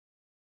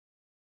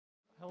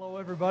Hello,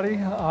 everybody.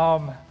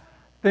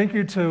 Thank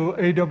you to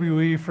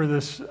AWE for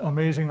this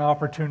amazing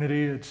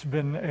opportunity. It's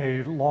been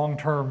a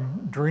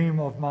long-term dream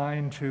of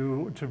mine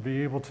to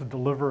be able to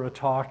deliver a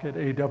talk at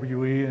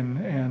AWE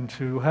and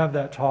to have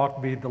that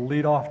talk be the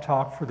lead-off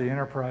talk for the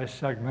enterprise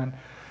segment.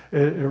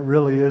 It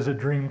really is a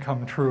dream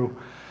come true.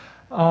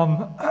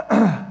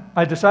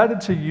 I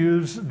decided to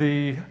use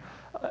the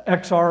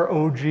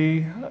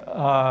XROG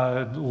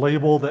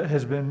label that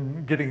has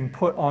been getting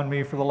put on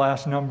me for the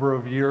last number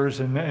of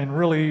years and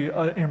really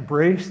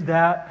embrace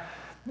that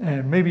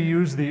and maybe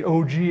use the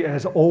OG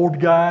as old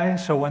guy.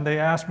 So when they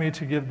asked me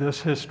to give this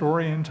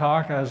historian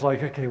talk, I was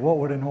like, okay, what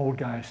would an old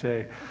guy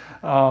say?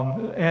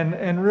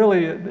 And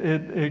really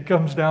it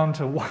comes down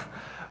to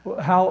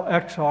how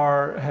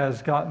XR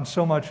has gotten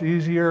so much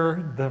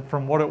easier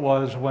from what it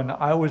was when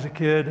I was a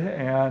kid,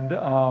 and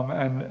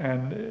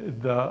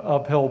the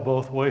uphill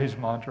both ways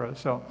mantra.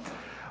 So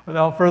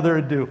without further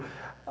ado,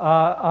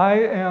 I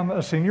am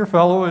a senior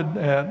fellow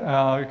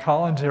at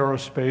Collins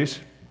Aerospace.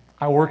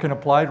 I work in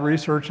applied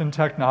research and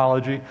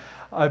technology.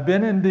 I've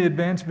been in the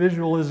advanced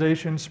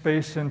visualization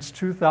space since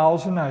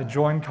 2000. I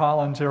joined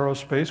Collins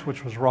Aerospace,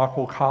 which was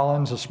Rockwell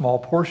Collins, a small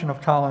portion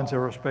of Collins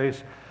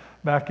Aerospace,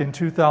 back in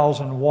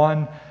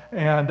 2001,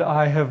 and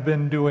I have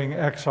been doing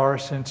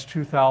XR since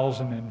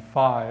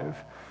 2005.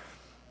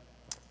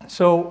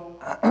 So,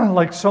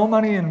 like so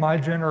many in my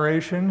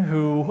generation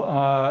who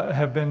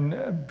have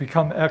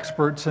become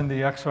experts in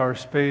the XR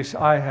space,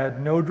 I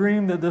had no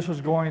dream that this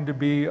was going to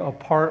be a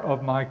part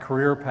of my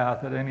career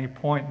path at any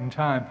point in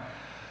time.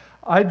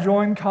 I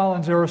joined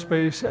Collins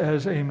Aerospace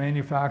as a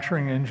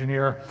manufacturing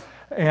engineer,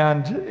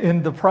 and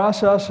in the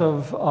process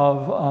of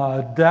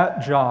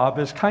that job,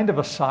 as kind of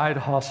a side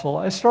hustle,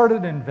 I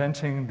started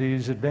inventing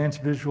these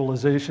advanced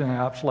visualization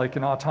apps like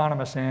an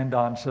autonomous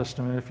andon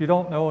system. And if you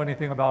don't know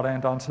anything about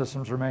andon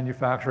systems or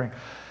manufacturing,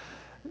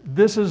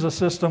 this is a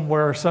system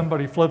where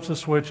somebody flips a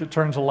switch, it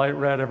turns a light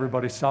red,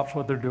 everybody stops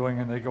what they're doing,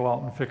 and they go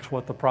out and fix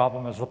what the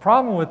problem is. The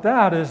problem with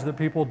that is that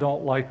people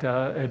don't like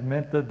to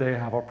admit that they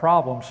have a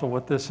problem. So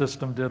what this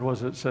system did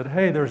was it said,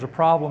 hey, there's a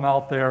problem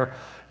out there,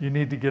 you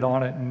need to get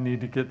on it and need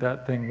to get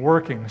that thing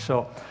working.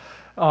 So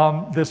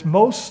this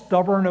most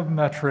stubborn of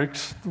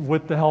metrics,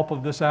 with the help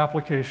of this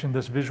application,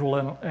 this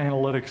visual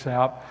analytics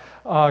app,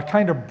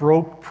 kind of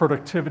broke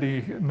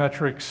productivity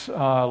metrics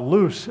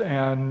loose,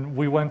 and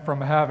we went from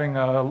having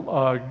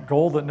a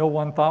goal that no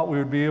one thought we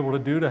would be able to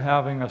do to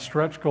having a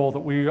stretch goal that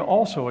we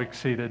also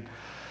exceeded.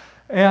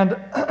 And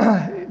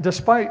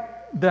despite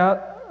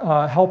that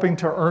helping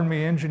to earn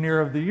me Engineer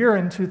of the Year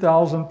in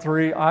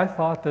 2003, I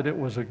thought that it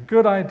was a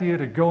good idea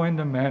to go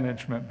into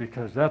management,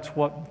 because that's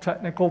what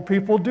technical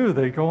people do,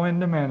 they go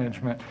into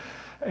management.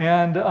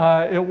 And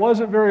it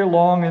wasn't very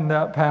long in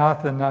that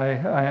path, and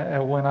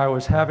when I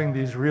was having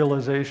these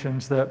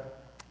realizations that,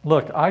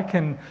 look, I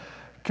can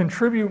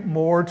contribute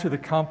more to the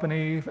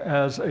company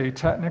as a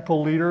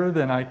technical leader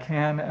than I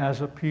can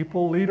as a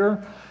people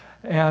leader.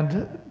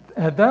 And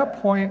at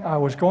that point, I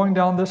was going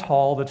down this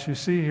hall that you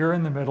see here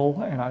in the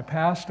middle, and I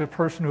passed a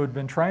person who had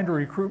been trying to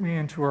recruit me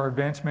into our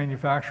advanced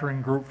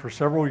manufacturing group for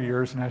several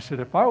years, and I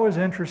said, if I was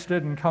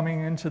interested in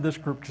coming into this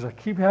group, because I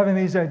keep having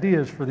these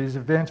ideas for these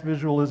advanced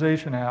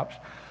visualization apps,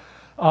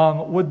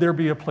 would there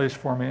be a place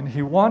for me? And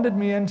he wanted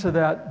me into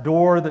that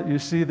door that you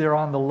see there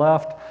on the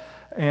left,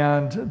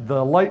 and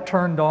the light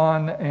turned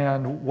on,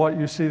 and what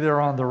you see there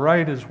on the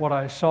right is what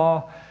I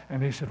saw.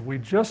 And he said, we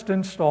just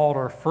installed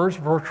our first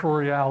virtual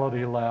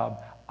reality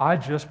lab. I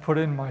just put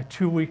in my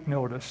 2-week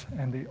notice,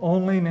 and the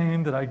only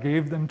name that I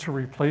gave them to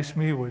replace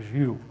me was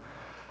you.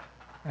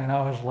 And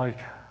I was like,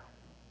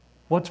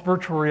 what's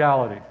virtual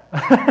reality?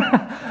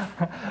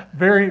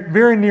 Very,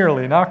 very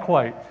nearly, not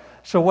quite.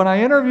 So when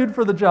I interviewed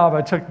for the job,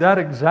 I took that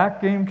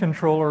exact game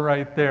controller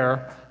right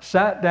there,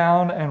 sat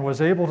down, and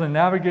was able to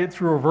navigate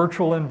through a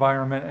virtual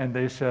environment, and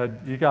they said,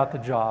 you got the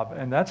job.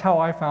 And that's how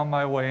I found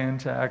my way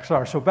into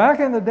XR. So back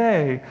in the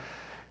day,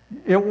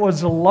 it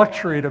was a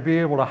luxury to be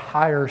able to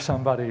hire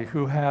somebody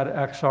who had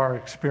XR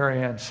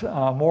experience.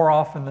 More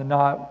often than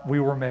not, we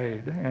were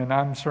made, and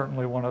I'm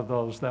certainly one of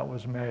those that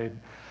was made.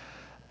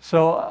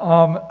 So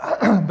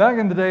back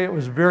in the day, it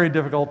was very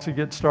difficult to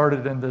get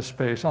started in this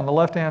space. On the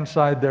left-hand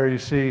side there, you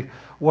see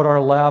what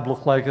our lab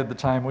looked like at the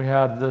time. We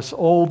had this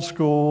old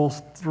school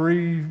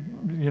 3,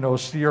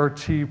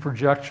 CRT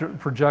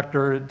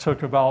projector. It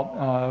took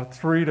about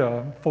 3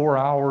 to 4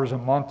 hours a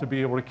month to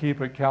be able to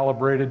keep it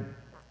calibrated.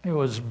 It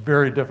was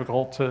very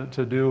difficult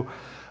to do.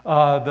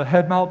 The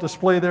head mount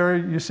display there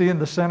you see in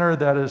the center,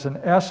 that is an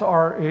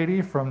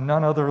SR80 from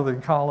none other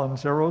than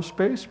Collins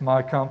Aerospace,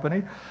 my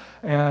company.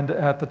 And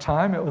at the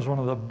time, it was one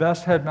of the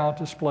best head mount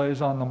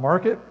displays on the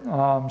market.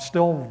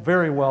 Still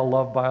very well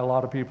loved by a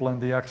lot of people in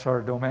the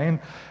XR domain.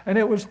 And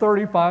it was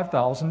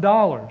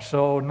 $35,000,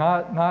 so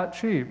not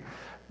cheap.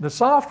 The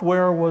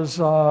software was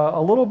a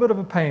little bit of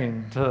a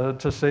pain,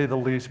 to say the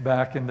least,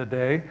 back in the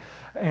day.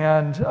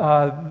 And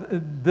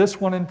this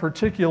one in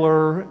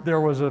particular, there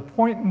was a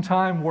point in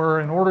time where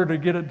in order to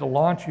get it to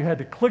launch, you had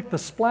to click the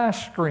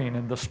splash screen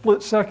in the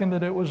split second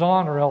that it was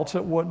on, or else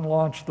it wouldn't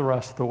launch the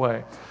rest of the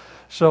way.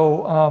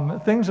 So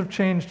things have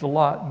changed a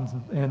lot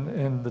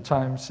in the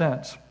time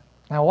since.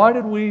 Now, why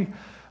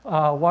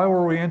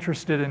were we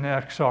interested in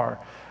XR?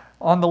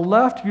 On the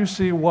left, you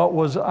see what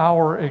was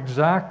our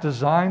exact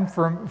design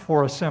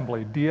for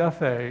assembly,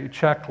 DFA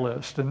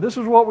checklist, and this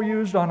is what we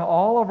used on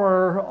all of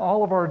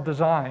our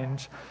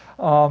designs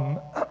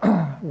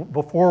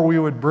before we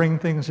would bring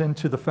things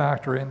into the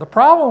factory. And the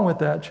problem with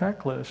that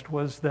checklist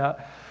was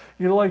that,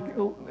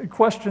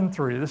 question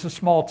 3, this is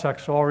small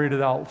text, so I'll read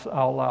it out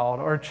loud.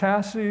 Are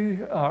chassis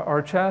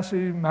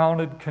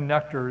mounted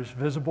connectors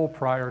visible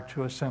prior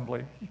to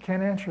assembly? You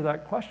can't answer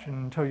that question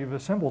until you've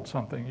assembled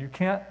something. You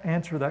can't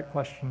answer that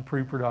question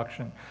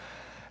pre-production.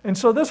 And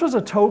so this was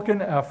a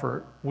token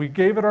effort. We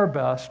gave it our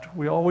best.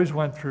 We always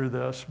went through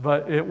this,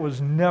 but it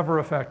was never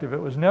effective. It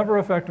was never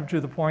effective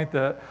to the point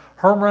that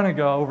Herm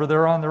Renega over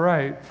there on the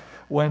right,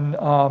 when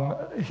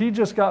he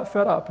just got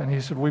fed up and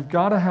he said, we've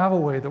got to have a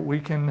way that we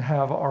can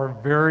have our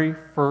very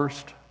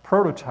first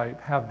prototype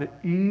have the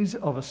ease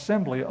of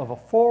assembly of a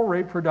full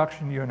rate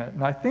production unit.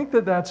 And I think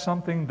that that's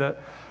something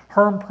that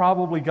Herm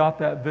probably got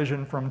that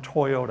vision from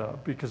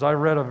Toyota, because I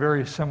read a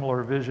very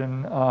similar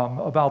vision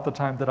about the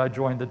time that I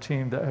joined the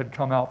team that had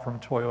come out from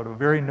Toyota, a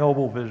very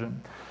noble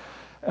vision.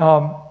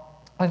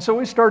 And so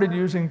we started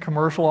using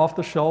commercial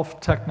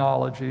off-the-shelf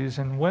technologies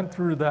and went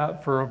through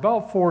that for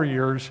about 4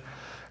 years.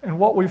 And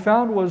what we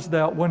found was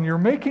that when you're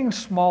making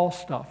small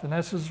stuff, and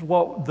this is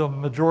what the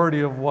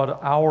majority of what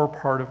our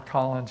part of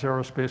Collins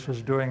Aerospace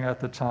was doing at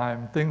the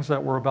time, things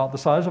that were about the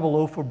size of a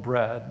loaf of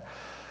bread,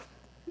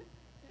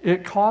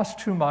 it cost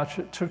too much,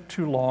 it took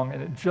too long,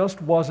 and it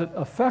just wasn't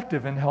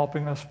effective in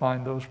helping us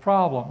find those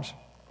problems.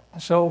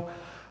 So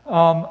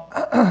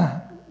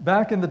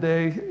back in the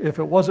day, if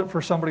it wasn't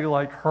for somebody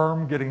like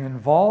Herm getting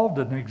involved,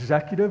 an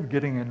executive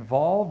getting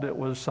involved, it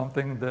was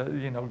something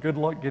that, good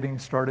luck getting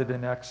started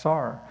in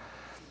XR.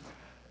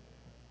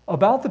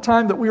 About the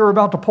time that we were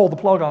about to pull the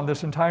plug on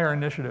this entire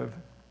initiative,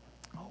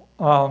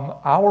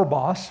 our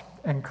boss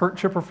and Kurt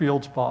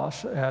Chipperfield's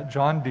boss at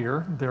John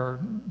Deere,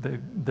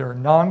 they're a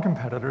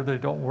non-competitor,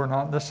 we're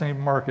not in the same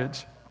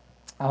markets.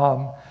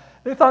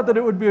 They thought that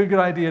it would be a good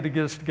idea to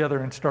get us together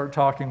and start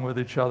talking with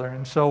each other.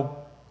 And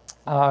so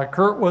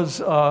Kurt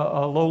was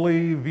a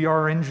lowly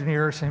VR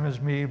engineer, same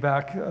as me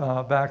back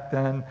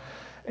then,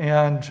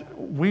 and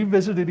we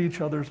visited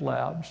each other's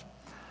labs,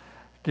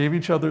 gave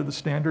each other the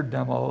standard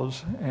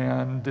demos,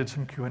 and did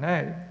some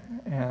Q&A.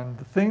 And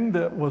the thing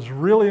that was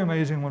really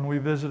amazing when we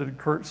visited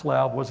Kurt's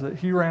lab was that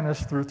he ran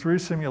us through 3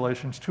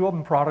 simulations, 2 of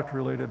them product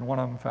related and 1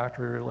 of them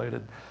factory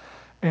related.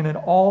 And in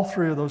all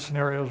 3 of those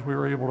scenarios, we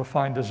were able to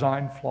find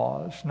design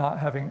flaws, not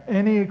having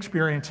any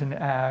experience in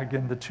ag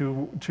in the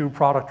two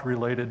product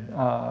related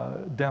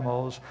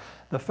demos.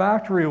 The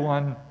factory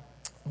one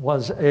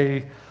was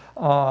a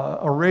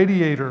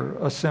radiator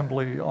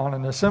assembly on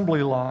an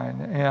assembly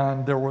line,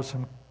 and there was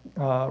some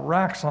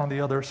racks on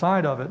the other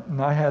side of it,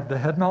 and I had the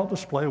head mount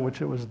display,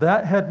 which it was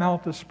that head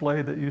mount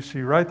display that you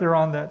see right there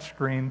on that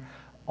screen,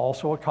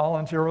 also a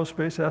Collins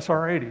Aerospace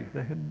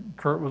SR80.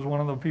 Kurt was one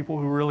of the people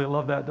who really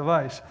loved that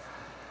device.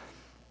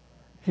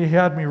 He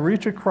had me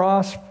reach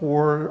across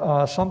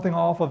for something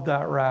off of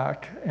that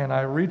rack, and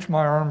I reached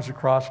my arms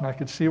across and I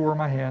could see where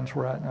my hands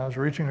were at, and I was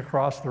reaching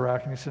across the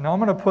rack, and he said, now I'm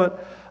going to put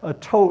a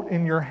tote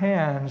in your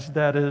hands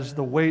that is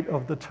the weight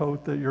of the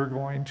tote that you're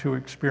going to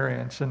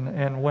experience.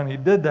 And when he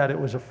did that, it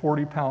was a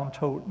 40-pound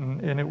tote,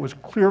 and it was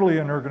clearly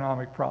an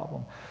ergonomic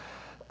problem.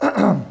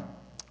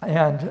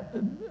 And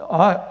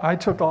I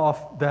took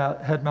off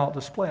that head mount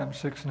display. I'm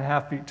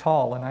 6.5 feet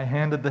tall, and I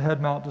handed the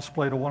head mount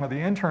display to one of the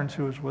interns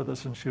who was with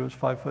us, and she was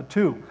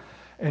 5'2".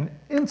 And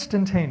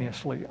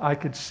instantaneously, I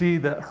could see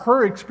that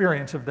her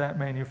experience of that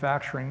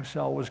manufacturing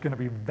cell was going to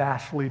be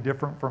vastly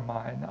different from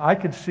mine. I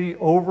could see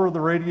over the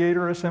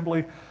radiator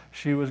assembly,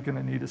 she was going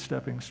to need a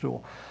stepping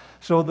stool.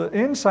 So the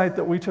insight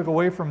that we took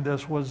away from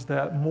this was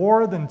that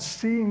more than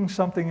seeing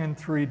something in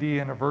 3D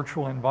in a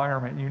virtual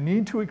environment, you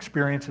need to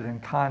experience it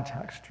in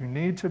context. You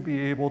need to be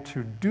able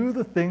to do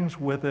the things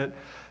with it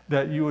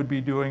that you would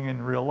be doing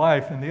in real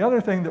life. And the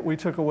other thing that we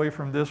took away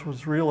from this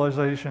was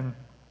realization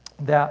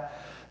that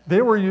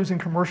they were using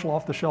commercial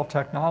off-the-shelf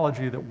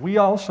technology that we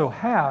also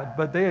had,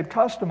 but they had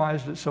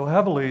customized it so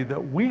heavily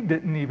that we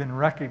didn't even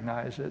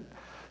recognize it.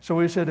 So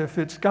we said, if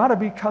it's got to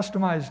be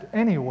customized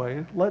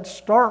anyway, let's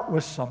start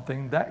with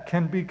something that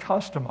can be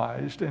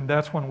customized, and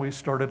that's when we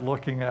started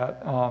looking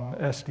at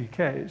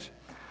SDKs.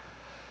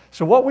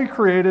 So what we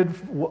created,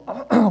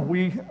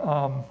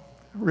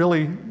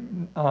 really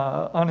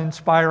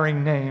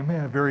uninspiring name,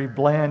 a very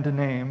bland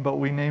name, but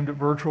we named it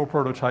virtual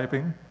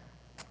prototyping.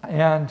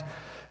 And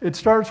it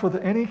starts with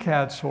any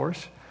CAD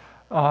source.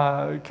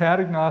 CAD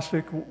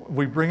agnostic,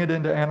 we bring it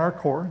into Anarch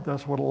Core.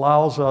 That's what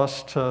allows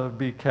us to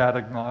be CAD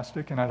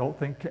agnostic, and I don't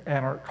think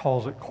Anarch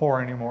calls it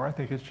Core anymore. I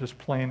think it's just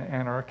plain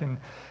Anarch. And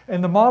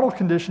the model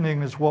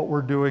conditioning is what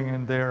we're doing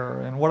in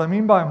there. And what I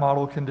mean by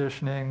model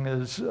conditioning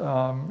is the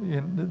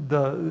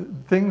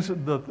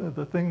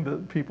thing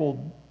that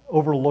people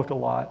overlook a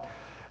lot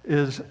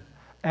is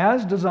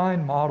as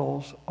designed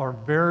models are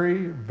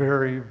very,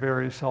 very,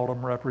 very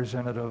seldom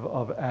representative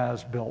of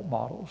as-built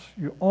models.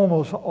 You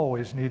almost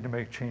always need to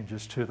make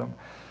changes to them.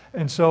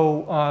 And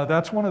so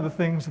that's one of the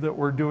things that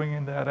we're doing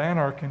in that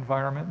Anarch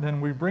environment. Then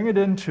we bring it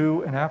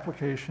into an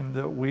application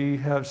that we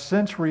have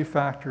since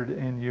refactored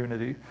in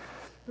Unity,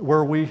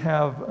 where we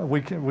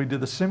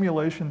did the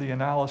simulation, the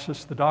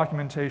analysis, the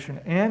documentation,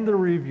 and the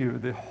review,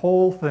 the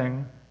whole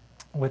thing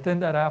within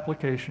that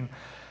application.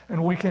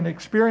 And we can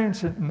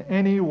experience it in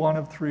any one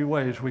of three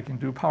ways. We can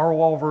do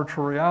Powerwall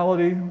virtual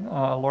reality,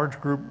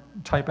 large group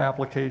type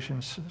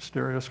applications,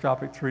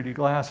 stereoscopic 3D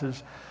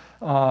glasses,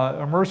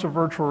 immersive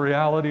virtual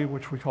reality,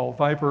 which we call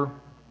Viper,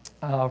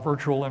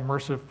 virtual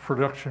immersive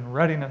production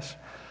readiness.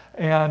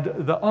 And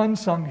the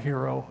unsung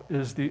hero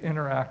is the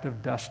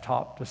interactive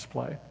desktop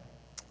display,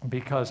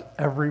 because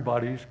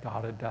everybody's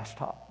got a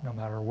desktop. No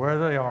matter where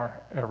they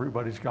are,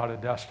 everybody's got a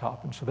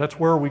desktop. And so that's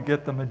where we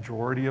get the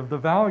majority of the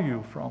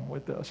value from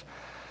with this.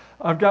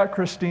 I've got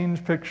Christine's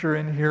picture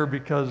in here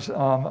because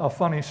a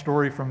funny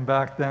story from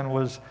back then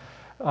was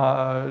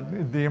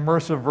the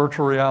immersive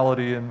virtual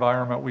reality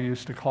environment we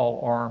used to call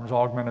ARMS,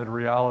 Augmented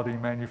Reality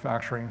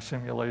Manufacturing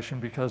Simulation,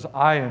 because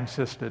I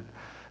insisted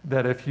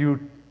that if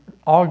you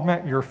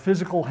augment your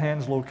physical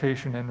hand's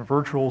location in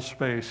virtual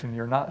space and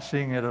you're not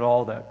seeing it at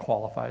all, that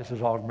qualifies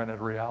as augmented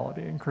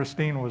reality. And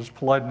Christine was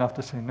polite enough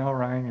to say, no,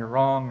 Ryan, you're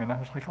wrong. And I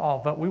was like, oh,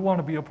 but we want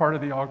to be a part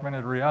of the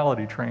augmented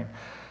reality train.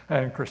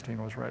 And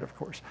Christine was right, of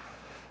course.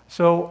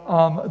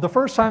 So the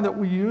first time that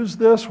we used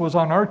this was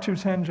on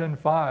R210 Gen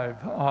 5.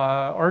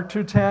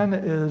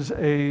 R210 is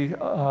a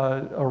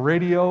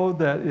radio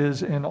that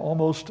is in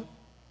almost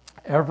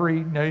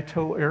every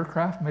NATO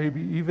aircraft, maybe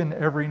even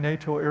every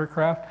NATO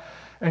aircraft.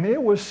 And it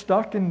was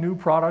stuck in new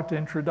product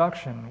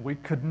introduction. We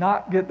could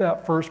not get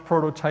that first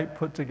prototype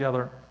put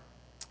together.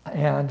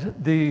 And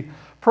the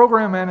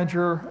program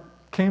manager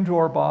came to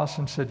our boss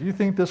and said, you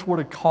think this would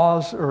have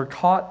caused or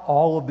caught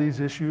all of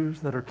these issues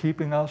that are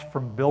keeping us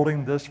from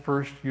building this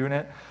first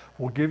unit?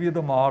 We'll give you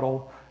the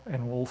model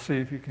and we'll see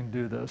if you can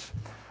do this.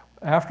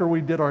 After we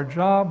did our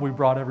job, we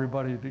brought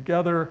everybody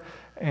together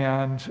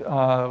and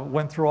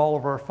went through all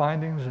of our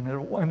findings, and it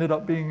ended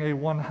up being a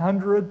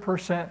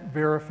 100%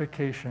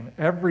 verification.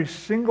 Every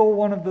single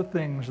one of the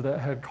things that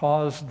had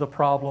caused the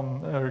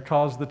problem or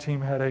caused the team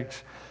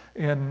headaches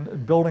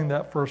in building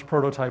that first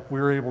prototype, we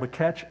were able to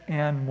catch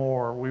and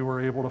more. We were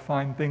able to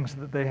find things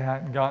that they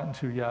hadn't gotten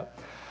to yet.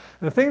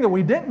 The thing that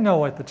we didn't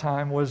know at the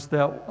time was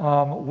that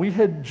we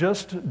had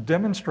just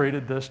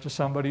demonstrated this to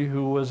somebody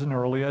who was an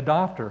early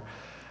adopter.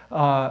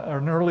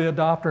 An early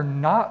adopter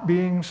not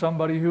being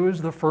somebody who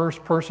is the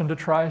first person to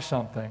try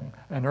something,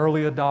 an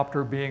early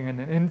adopter being an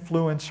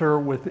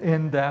influencer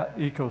within that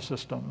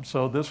ecosystem.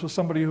 So this was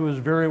somebody who was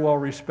very well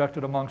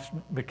respected amongst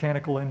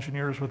mechanical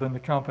engineers within the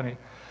company.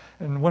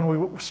 And when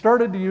we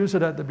started to use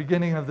it at the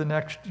beginning of the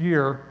next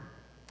year,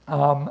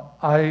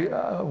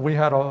 we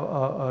had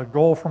a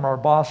goal from our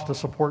boss to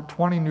support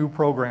 20 new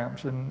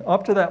programs. And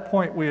up to that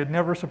point, we had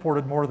never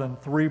supported more than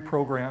 3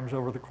 programs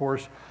over the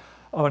course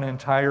of an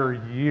entire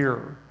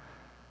year.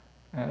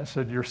 And I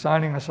said, you're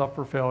signing us up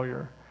for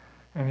failure.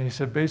 And he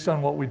said, based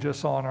on what we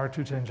just saw on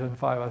R210 Gen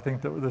 5, I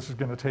think that this is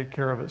going to take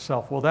care of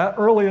itself. Well, that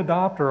early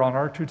adopter on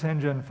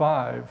R210 Gen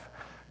 5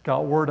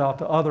 got word out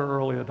to other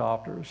early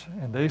adopters,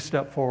 and they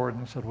stepped forward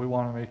and said, we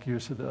want to make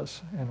use of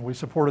this. And we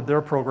supported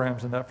their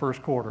programs in that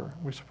first quarter.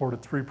 We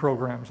supported 3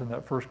 programs in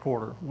that first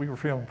quarter. We were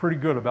feeling pretty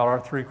good about our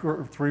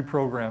three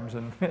programs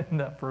in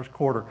that first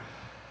quarter.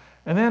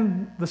 And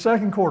then the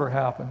second quarter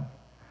happened,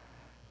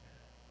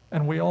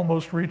 and we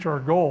almost reached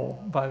our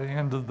goal by the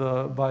end of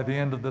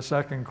the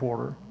second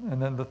quarter. And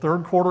then the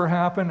third quarter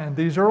happened, and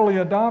these early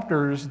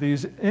adopters,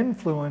 these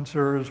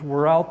influencers,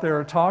 were out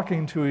there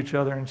talking to each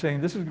other and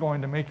saying, this is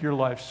going to make your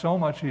life so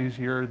much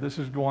easier. This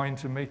is going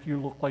to make you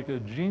look like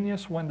a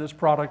genius when this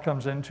product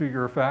comes into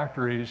your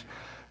factories,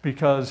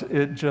 because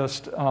it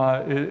just,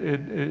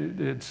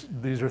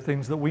 these are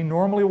things that we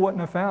normally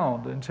wouldn't have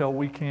found until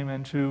we came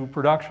into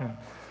production.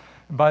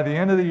 And by the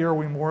end of the year,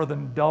 we more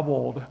than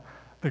doubled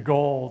the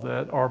goal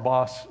that our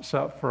boss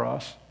set for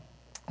us.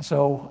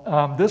 So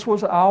this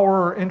was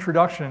our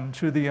introduction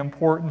to the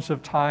importance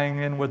of tying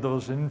in with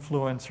those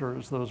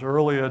influencers, those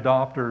early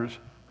adopters,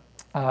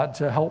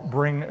 to help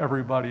bring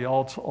everybody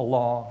else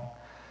along.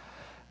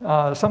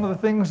 Some of the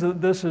things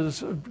that this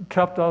has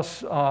kept us,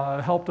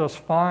 helped us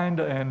find,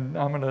 and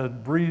I'm going to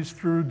breeze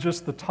through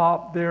just the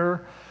top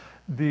there.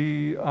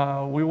 We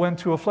went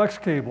to a flex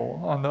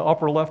cable on the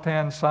upper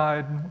left-hand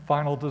side,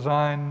 final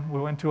design. We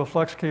went to a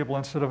flex cable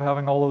instead of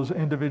having all those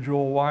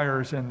individual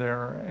wires in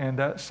there, and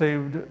that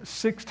saved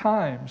 6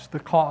 times the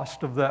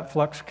cost of that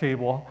flex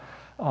cable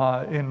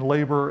in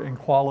labor and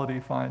quality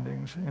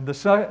findings. In the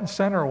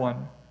center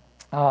one,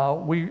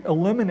 we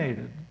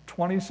eliminated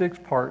 26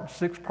 parts,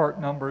 6 part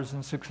numbers,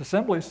 and 6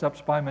 assembly steps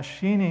by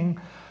machining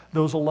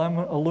those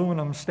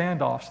aluminum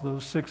standoffs,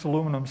 those 6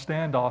 aluminum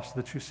standoffs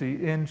that you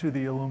see into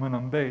the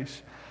aluminum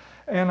base.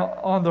 And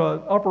on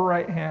the upper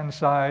right-hand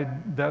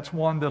side, that's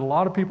one that a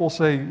lot of people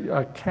say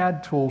a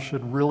CAD tool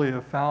should really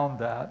have found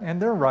that.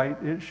 And they're right,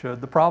 it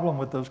should. The problem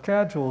with those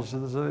CAD tools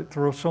is they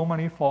throw so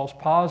many false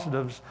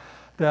positives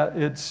that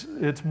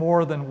it's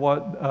more than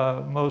what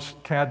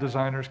most CAD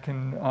designers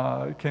can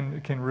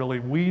really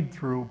weed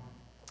through.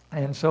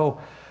 And so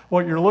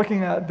what you're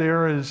looking at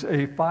there is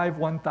a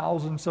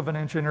 5/1000ths of an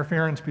inch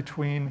interference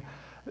between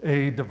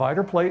a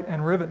divider plate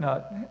and rivet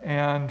nut.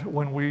 And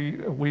when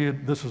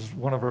this was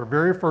one of our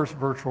very first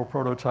virtual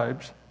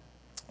prototypes,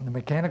 the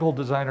mechanical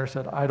designer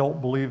said, I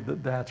don't believe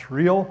that that's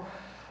real.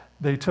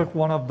 They took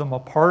one of them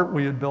apart.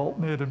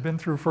 It had been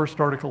through first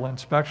article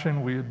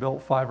inspection. We had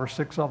built 5 or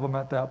 6 of them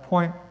at that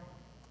point.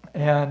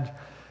 And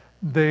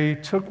they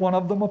took one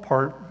of them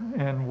apart,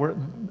 and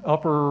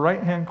upper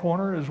right-hand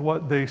corner is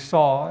what they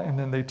saw, and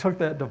then they took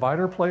that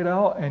divider plate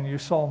out, and you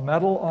saw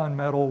metal on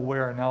metal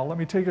wear. Now, let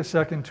me take a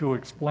second to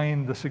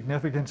explain the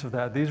significance of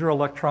that. These are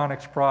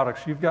electronics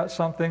products. You've got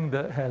something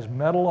that has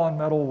metal on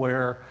metal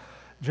wear,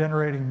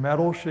 generating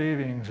metal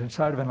shavings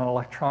inside of an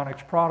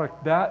electronics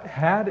product. That,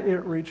 had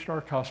it reached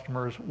our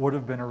customers, would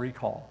have been a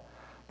recall.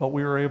 But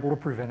we were able to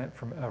prevent it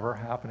from ever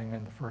happening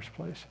in the first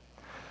place.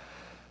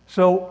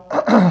 So,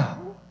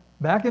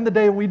 back in the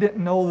day, we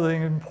didn't know the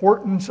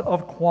importance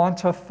of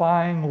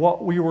quantifying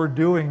what we were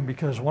doing,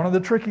 because one of the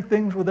tricky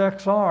things with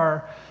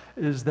XR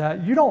is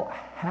that you don't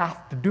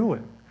have to do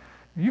it.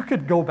 You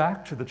could go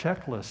back to the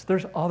checklist.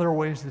 There's other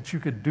ways that you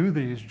could do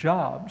these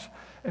jobs.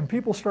 And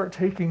people start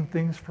taking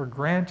things for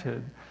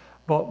granted.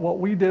 But what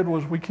we did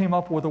was we came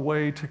up with a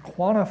way to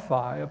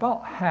quantify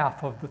about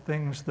half of the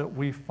things that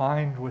we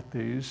find with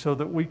these, so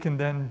that we can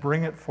then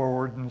bring it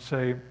forward and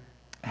say,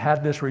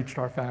 had this reached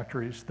our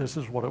factories, this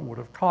is what it would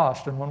have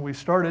cost. And when we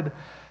started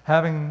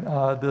having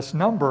this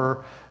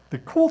number, the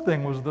cool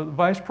thing was the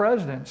vice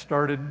president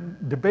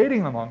started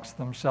debating amongst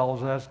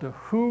themselves as to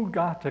who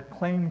got to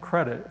claim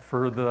credit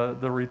for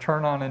the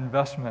return on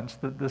investments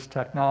that this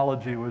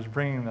technology was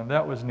bringing them.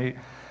 That was neat.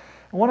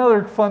 One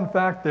other fun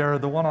fact there,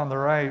 the one on the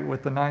right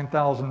with the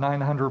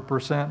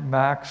 9,900%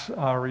 max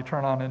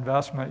return on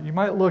investment, you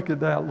might look at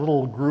that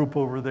little group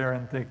over there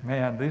and think,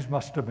 man, these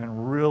must have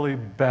been really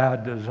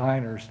bad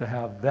designers to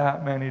have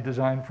that many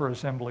design for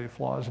assembly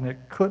flaws, and it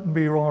couldn't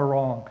be more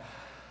wrong.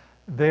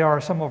 They are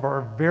some of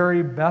our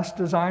very best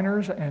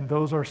designers, and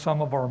those are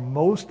some of our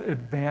most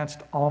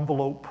advanced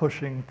envelope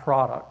pushing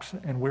products,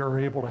 and we're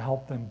able to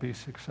help them be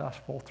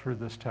successful through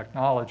this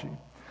technology.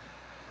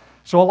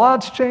 So a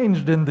lot's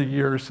changed in the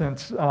years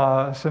since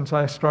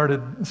I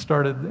started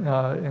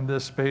in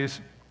this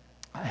space.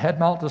 Head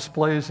mount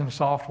displays and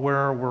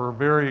software were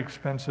very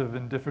expensive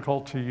and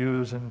difficult to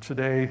use, and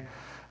today,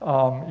 a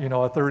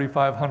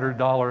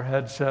 $3,500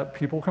 headset,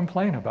 people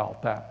complain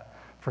about that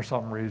for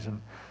some reason.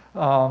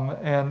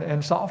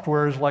 And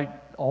software is like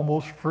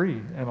almost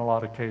free in a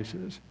lot of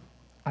cases.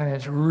 And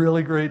it's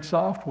really great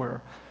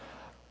software.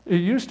 It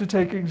used to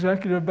take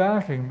executive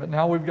backing, but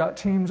now we've got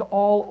teams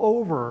all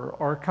over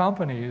our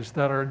companies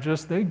that are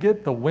they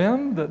get the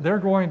whim that they're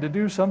going to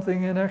do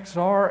something in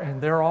XR,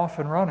 and they're off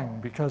and running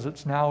because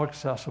it's now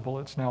accessible,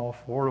 it's now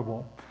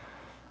affordable.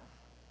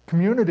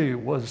 Community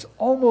was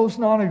almost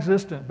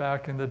non-existent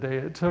back in the day.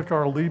 It took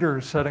our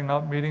leaders setting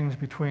up meetings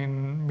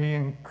between me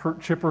and Kurt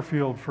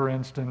Chipperfield, for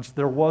instance.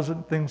 There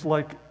wasn't things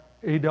like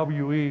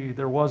AWE,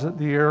 there wasn't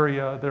the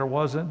area, there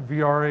wasn't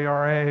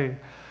VRARA.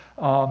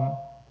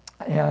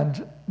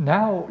 And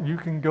now you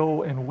can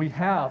go, and we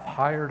have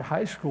hired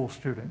high school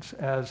students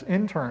as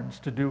interns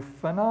to do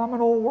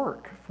phenomenal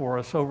work for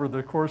us over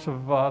the course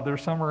of their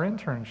summer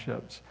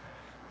internships.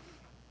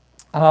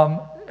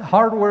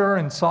 Hardware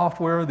and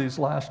software, these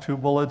last 2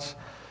 bullets,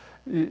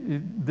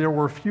 there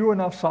were few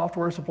enough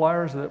software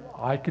suppliers that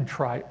I could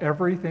try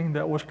everything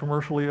that was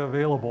commercially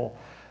available.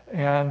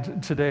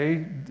 And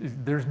today,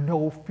 there's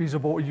no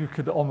feasible, you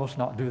could almost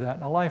not do that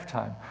in a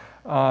lifetime.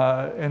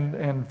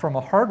 And from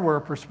a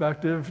hardware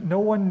perspective, no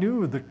one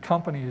knew the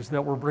companies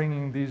that were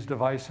bringing these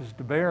devices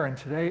to bear. And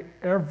today,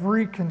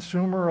 every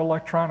consumer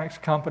electronics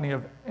company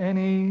of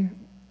any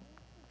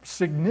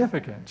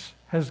significance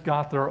has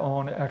got their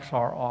own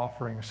XR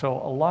offering. So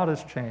a lot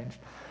has changed.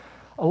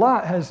 A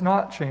lot has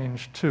not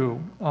changed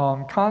too.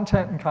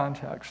 Content and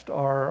context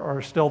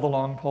are still the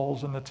long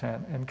poles in the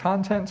tent. And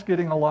content's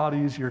getting a lot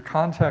easier.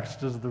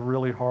 Context is the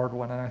really hard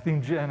one. And I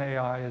think Gen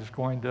AI is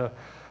going to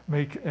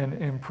make an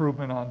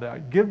improvement on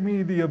that. Give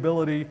me the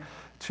ability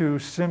to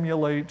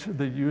simulate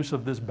the use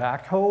of this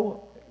backhoe,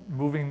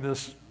 moving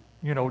this,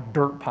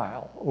 dirt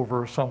pile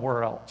over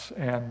somewhere else,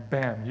 and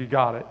bam, you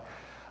got it.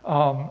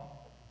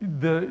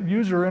 The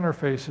user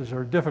interfaces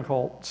are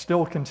difficult,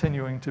 still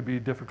continuing to be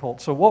difficult.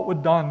 So what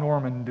would Don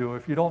Norman do?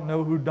 If you don't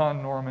know who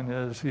Don Norman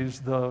is, he's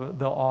the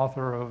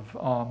author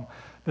of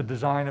The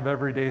Design of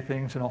Everyday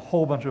Things and a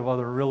whole bunch of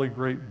other really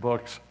great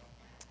books.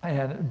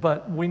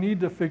 But we need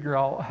to figure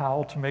out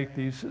how to make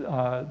these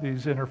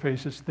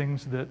interfaces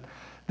things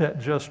that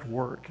just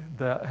work,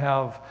 that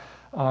have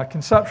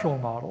conceptual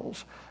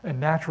models and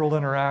natural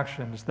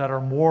interactions that are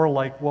more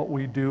like what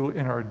we do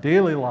in our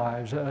daily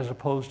lives as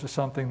opposed to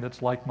something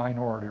that's like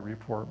Minority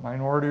Report.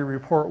 Minority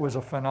Report was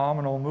a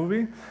phenomenal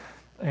movie,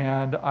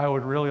 and I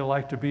would really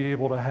like to be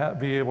able to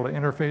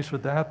interface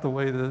with that the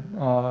way that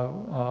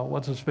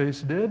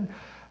what's-his-face did,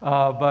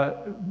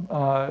 but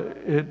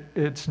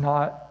it's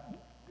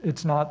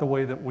not the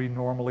way that we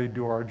normally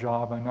do our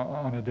job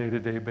on a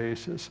day-to-day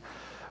basis.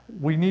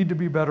 We need to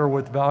be better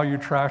with value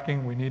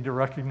tracking. We need to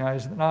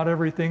recognize that not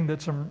everything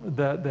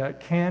that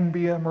can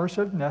be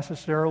immersive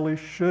necessarily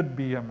should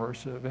be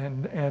immersive.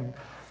 And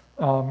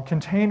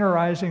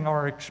containerizing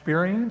our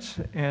experience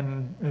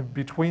in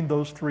between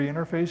those three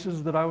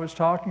interfaces that I was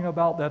talking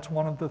about, that's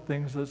one of the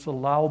things that's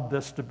allowed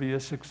this to be a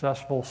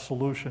successful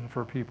solution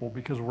for people,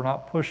 because we're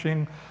not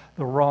pushing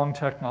the wrong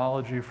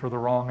technology for the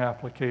wrong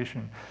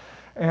application.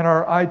 And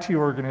our IT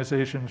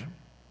organizations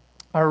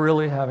are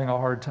really having a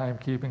hard time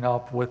keeping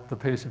up with the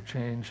pace of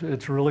change.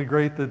 It's really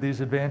great that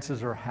these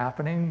advances are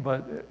happening,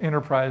 but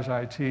enterprise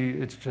IT,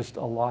 it's just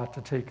a lot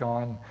to take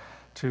on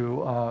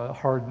to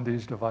harden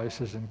these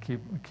devices and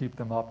keep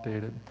them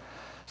updated.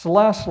 So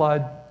last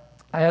slide,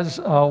 as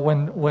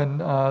when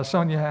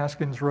Sonia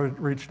Haskins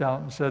reached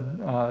out and said,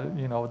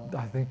 you know,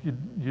 I think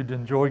you'd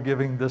enjoy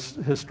giving this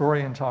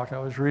historian talk, I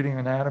was reading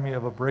Anatomy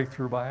of a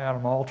Breakthrough by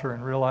Adam Alter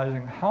and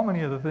realizing how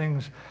many of the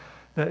things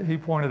that he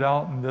pointed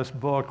out in this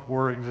book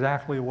were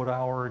exactly what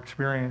our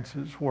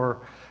experiences were.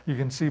 You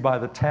can see by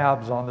the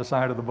tabs on the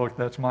side of the book,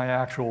 that's my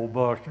actual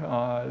book,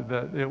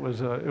 that it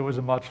was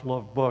a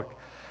much-loved book.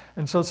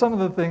 And so some of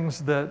the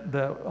things that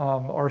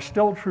are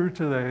still true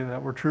today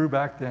that were true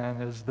back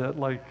then is that,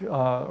 like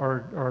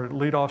our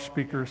leadoff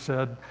speaker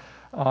said,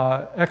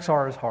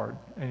 XR is hard,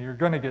 and you're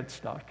going to get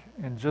stuck,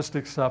 and just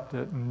accept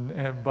it,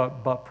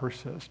 but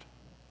persist.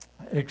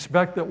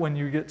 Expect that when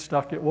you get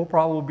stuck, it will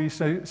probably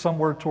be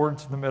somewhere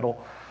towards the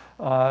middle.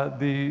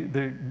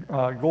 The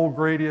gold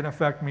gradient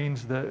effect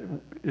means that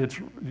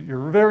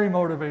you're very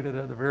motivated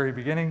at the very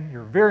beginning,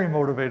 you're very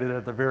motivated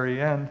at the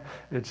very end.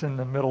 It's in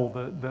the middle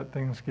that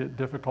things get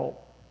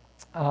difficult.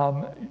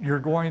 You're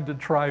going to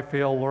try,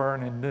 fail,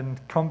 learn, and then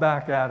come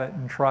back at it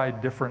and try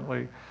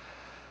differently.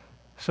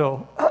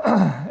 So,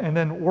 and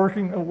then work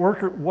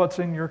at what's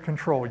in your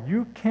control.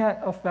 You can't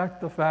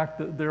affect the fact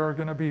that there are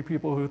going to be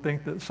people who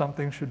think that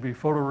something should be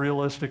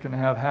photorealistic and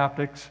have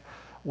haptics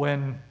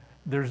when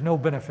there's no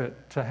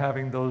benefit to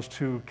having those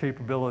two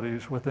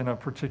capabilities within a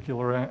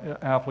particular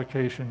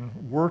application.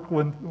 Work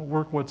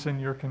what's in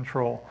your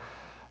control.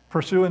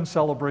 Pursue and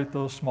celebrate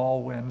those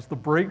small wins. The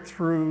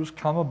breakthroughs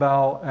come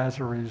about as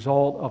a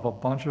result of a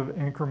bunch of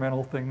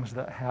incremental things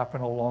that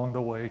happen along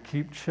the way.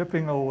 Keep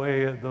chipping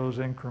away at those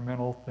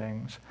incremental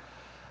things.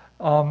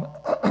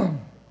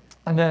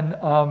 And then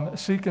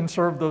seek and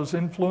serve those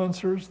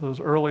influencers, those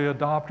early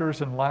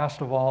adopters, and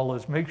last of all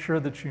is make sure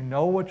that you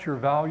know what your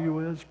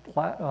value is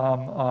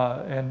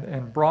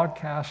and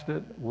broadcast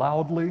it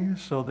loudly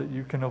so that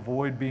you can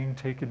avoid being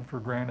taken for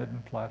granted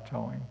and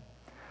plateauing.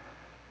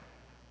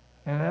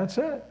 And that's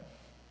it.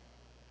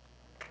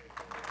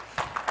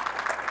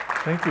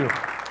 Thank you.